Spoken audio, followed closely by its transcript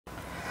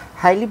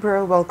Hi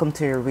Libra, welcome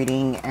to your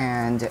reading,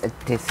 and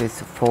this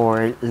is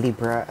for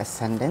Libra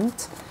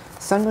Ascendant,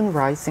 Sun, Moon,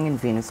 Rising, and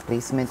Venus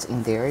placements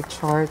in their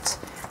chart.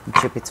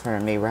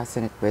 Jupiter may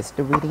resonate with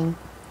the reading.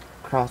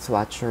 Cross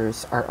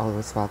watchers are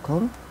always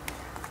welcome.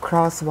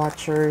 Cross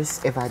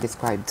watchers, if I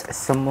described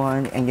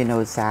someone and you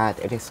know that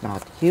it is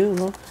not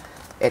you,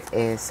 it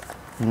is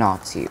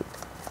not you.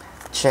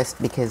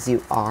 Just because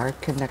you are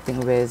connecting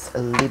with a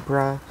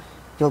Libra,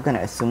 you're gonna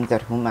assume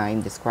that whom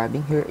I'm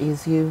describing here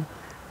is you.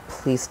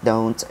 Please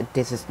don't.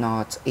 This is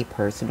not a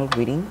personal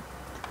reading.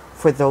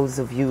 For those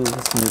of you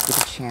who's new to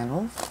the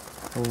channel,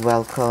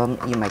 welcome.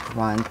 You might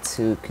want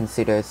to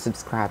consider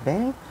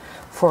subscribing,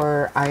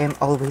 for I am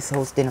always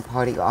hosting a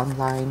party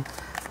online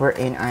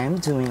wherein I am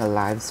doing a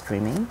live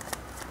streaming,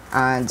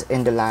 and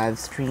in the live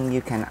stream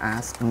you can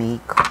ask me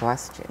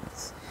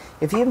questions.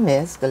 If you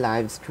missed the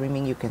live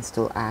streaming, you can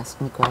still ask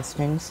me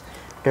questions.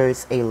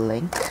 There's a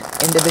link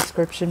in the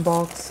description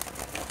box.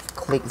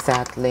 Click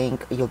that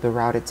link, you'll be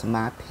routed to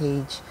my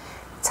page.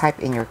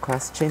 Type in your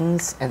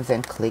questions and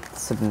then click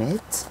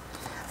submit.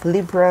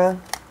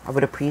 Libra, I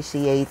would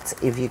appreciate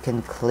if you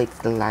can click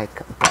the like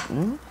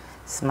button,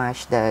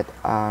 smash that,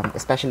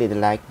 especially the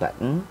like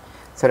button,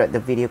 so that the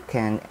video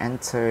can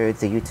enter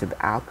the YouTube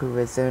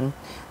algorithm.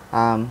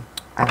 I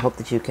hope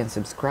that you can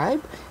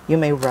subscribe. You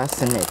may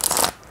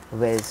resonate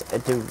with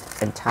the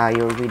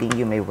entire reading.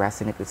 You may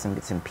resonate with some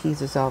bits and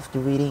pieces of the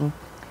reading.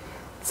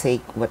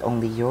 Take what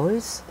only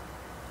yours.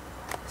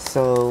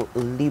 So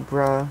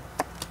Libra,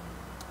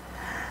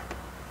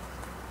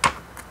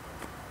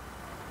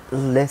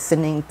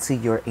 listening to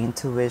your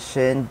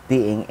intuition,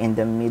 being in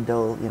the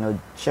middle,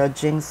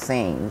 judging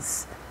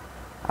things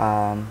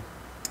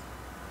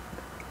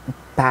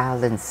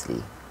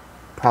balancedly.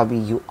 Probably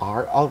you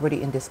are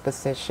already in this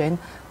position,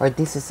 or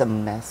this is a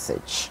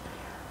message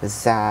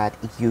that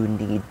you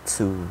need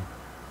to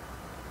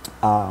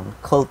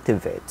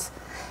cultivate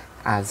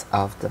as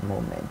of the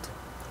moment.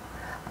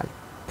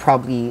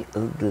 Probably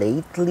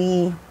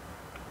lately,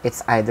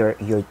 it's either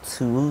you're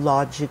too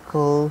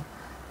logical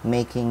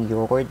making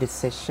your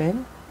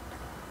decision,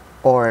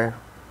 or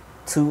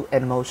too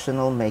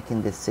emotional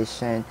making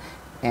decision,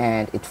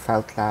 and it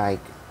felt like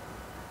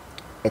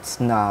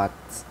it's not,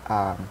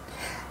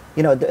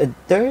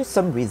 there is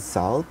some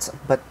result,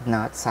 but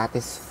not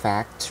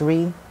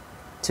satisfactory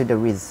to the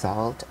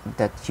result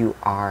that you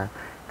are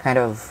kind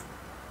of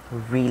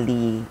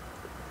really,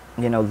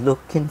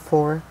 looking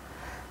for.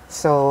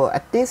 So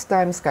at this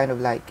time, it's kind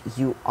of like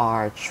you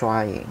are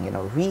trying,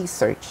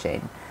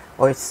 researching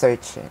or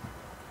searching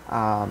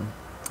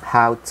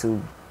how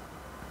to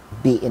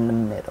be in the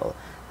middle,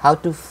 how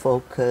to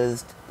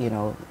focus,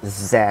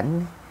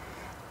 zen,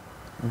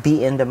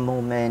 be in the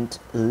moment,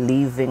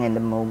 living in the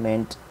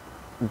moment.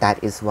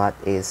 That is what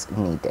is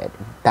needed.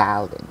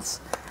 Balance.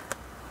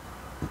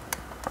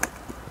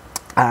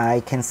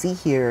 I can see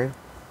here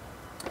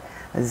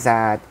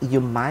that you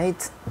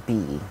might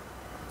be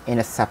in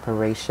a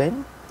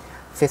separation,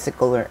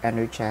 physical or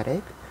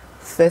energetic.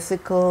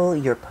 Physical,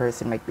 your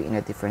person might be in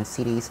a different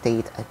city,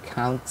 state, a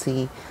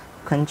county,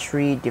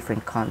 country,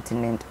 different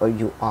continent, or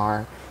you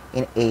are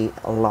in a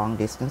long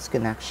distance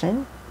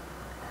connection,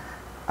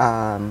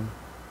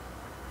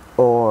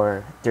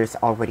 or there's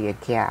already a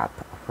gap,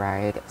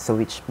 right? So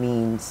which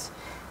means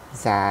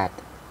that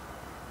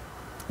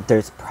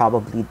there's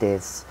probably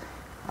this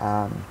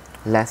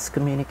less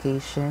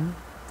communication.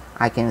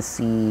 I can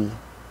see,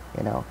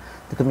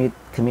 the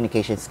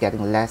communication is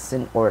getting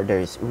lessened, or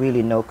there's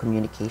really no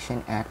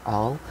communication at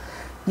all.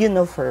 You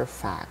know for a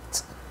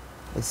fact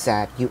is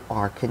that you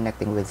are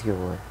connecting with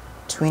your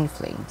twin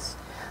flames,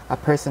 a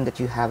person that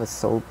you have a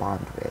soul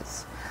bond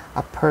with,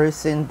 a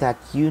person that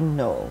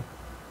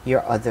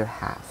your other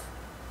half.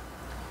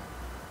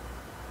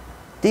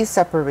 This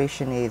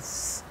separation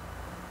is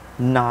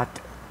not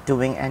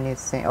doing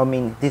anything. I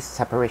mean, this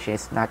separation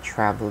is not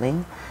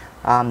traveling,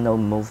 no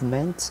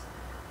movement.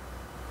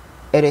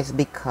 It is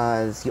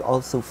because you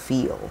also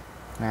feel,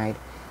 right?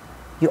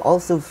 You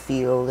also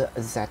feel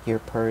that your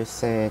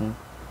person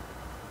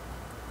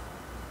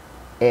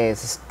is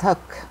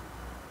stuck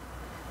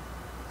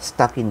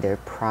in their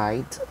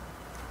pride.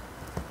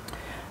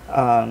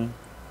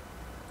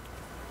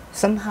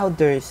 Somehow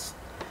there's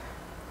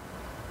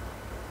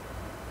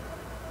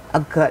a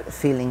gut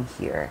feeling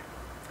here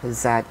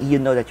that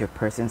that your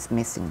person's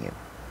missing you.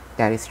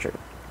 That is true.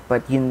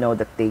 But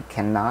that they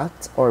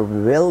cannot or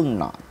will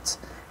not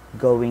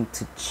going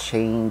to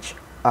change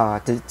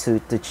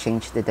to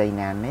change the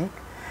dynamic,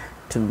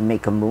 to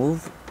make a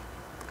move.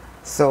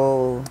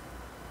 So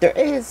there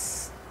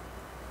is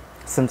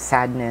some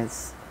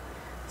sadness,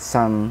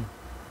 some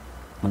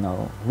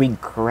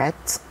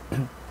regret,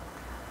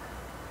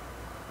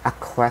 a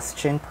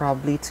question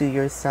probably to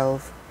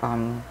yourself,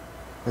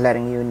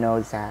 letting you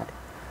know that,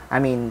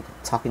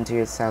 talking to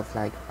yourself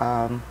like,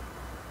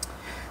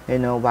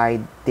 why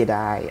did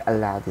I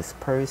allow this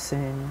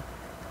person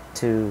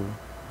to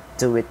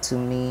do it to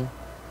me?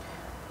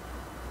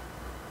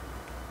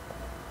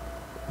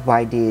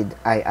 Why did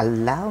I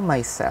allow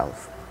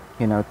myself,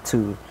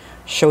 to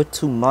show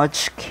too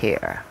much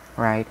care,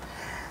 right?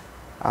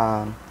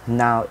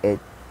 Now it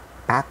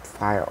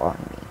backfired on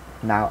me.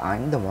 Now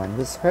I'm the one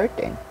who's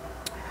hurting.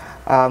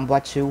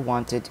 What you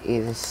wanted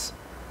is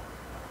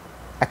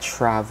a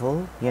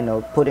travel,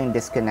 putting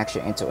this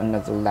connection into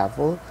another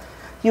level.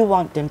 You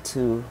want them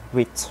to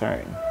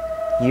return.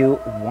 You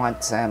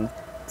want them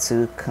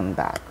to come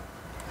back.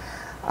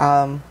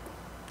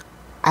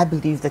 I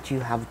believe that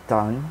you have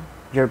done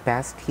your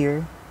best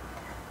here,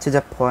 to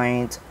the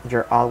point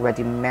you're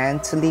already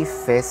mentally,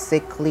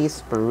 physically,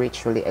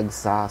 spiritually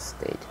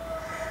exhausted.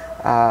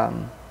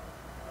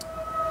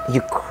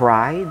 You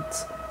cried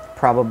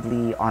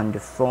probably on the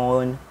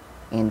phone,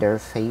 in their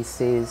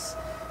faces,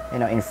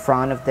 in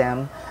front of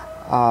them.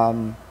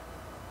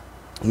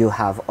 You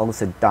have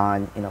also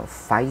done,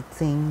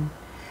 fighting,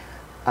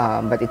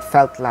 but it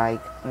felt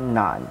like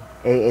none.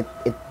 It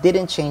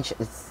didn't change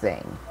a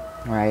thing,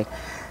 right?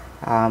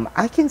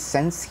 I can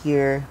sense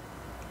here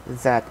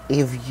that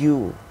if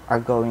you are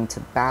going to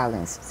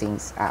balance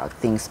things out,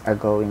 things are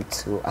going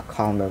to a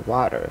calmer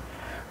water,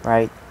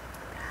 right?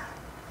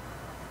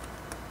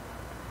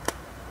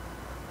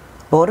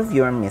 Both of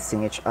you are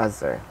missing each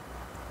other,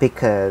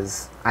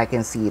 because I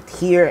can see it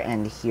here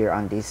and here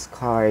on this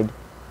card.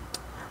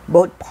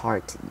 Both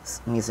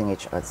parties missing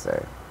each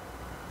other.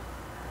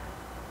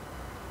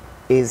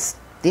 Is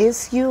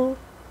this you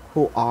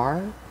who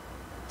are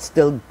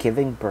still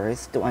giving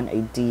birth to an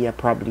idea,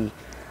 probably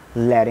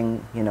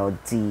letting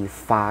the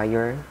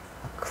fire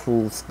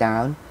cools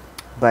down,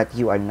 but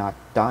you are not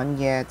done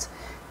yet?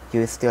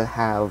 You still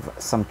have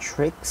some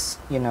tricks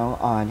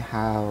on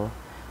how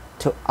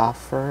to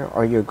offer,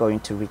 or you're going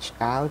to reach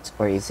out,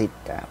 or is it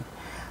them?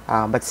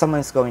 But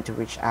someone's going to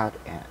reach out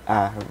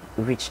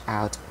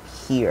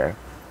here.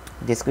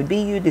 This could be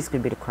you, this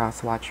could be the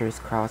cross watchers.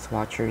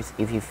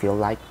 If you feel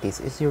like this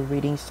is your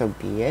reading, so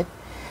be it.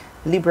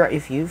 Libra,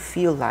 if you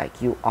feel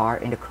like you are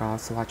in the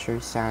cross watcher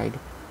side,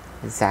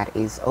 that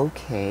is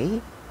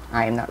okay.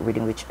 I am not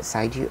reading which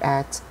side you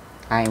at.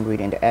 I am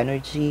reading the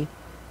energy.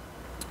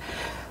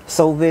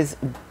 So with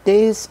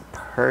this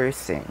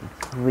person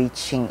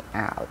reaching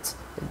out,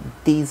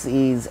 this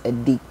is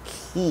the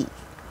key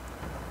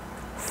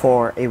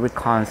for a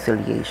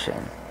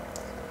reconciliation,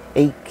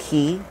 a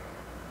key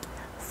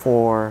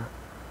for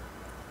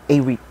a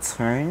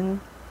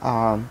return.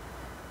 Kind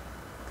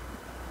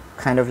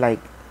of like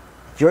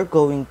you're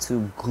going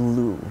to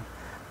glue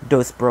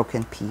those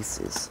broken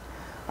pieces,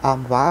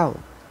 wow,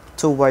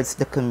 towards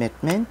the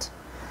commitment,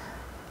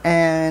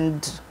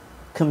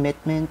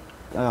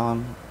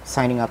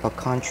 signing up a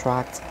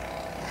contract.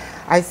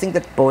 I think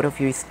that both of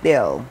you is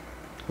still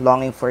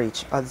longing for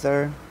each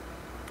other.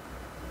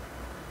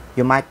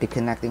 You might be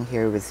connecting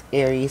here with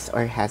Aries,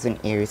 or has an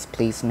Aries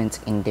placement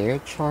in their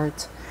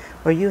chart,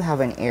 or you have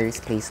an Aries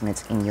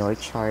placement in your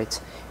chart.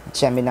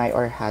 Gemini,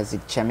 or has a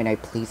Gemini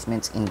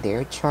placement in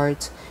their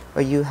chart,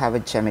 or you have a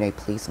Gemini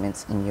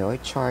placement in your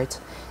chart.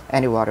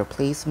 Any water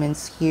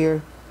placements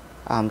here?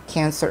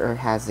 Cancer, or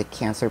has a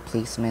Cancer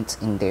placement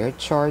in their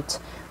chart,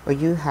 or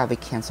you have a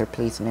Cancer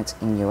placement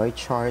in your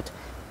chart.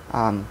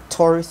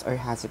 Taurus, or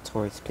has a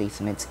Taurus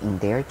placement in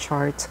their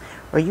chart,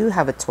 or you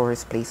have a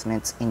Taurus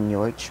placement in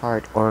your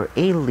chart, or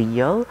a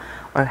Leo,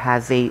 or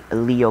has a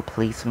Leo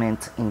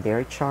placement in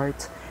their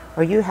chart,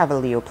 or you have a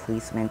Leo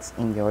placement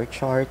in your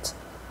chart.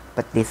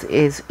 But this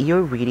is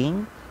your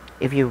reading.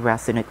 If you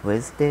resonate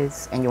with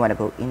this and you want to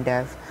go in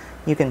depth,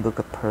 you can book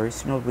a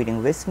personal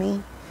reading with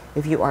me.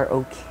 If you are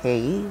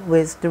okay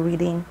with the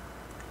reading,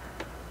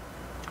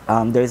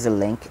 there's a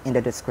link in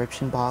the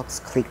description box.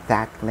 Click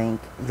that link,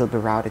 you'll be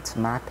routed to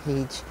my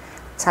page.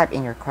 Type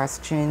in your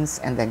questions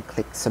and then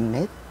click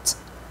submit.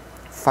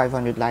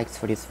 500 likes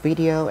for this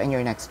video, and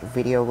your next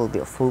video will be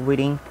a full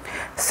reading.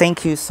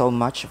 Thank you so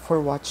much for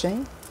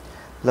watching.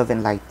 Love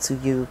and light to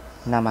you.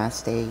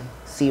 Namaste.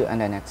 See you in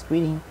the next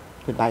reading.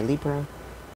 Goodbye, Libra.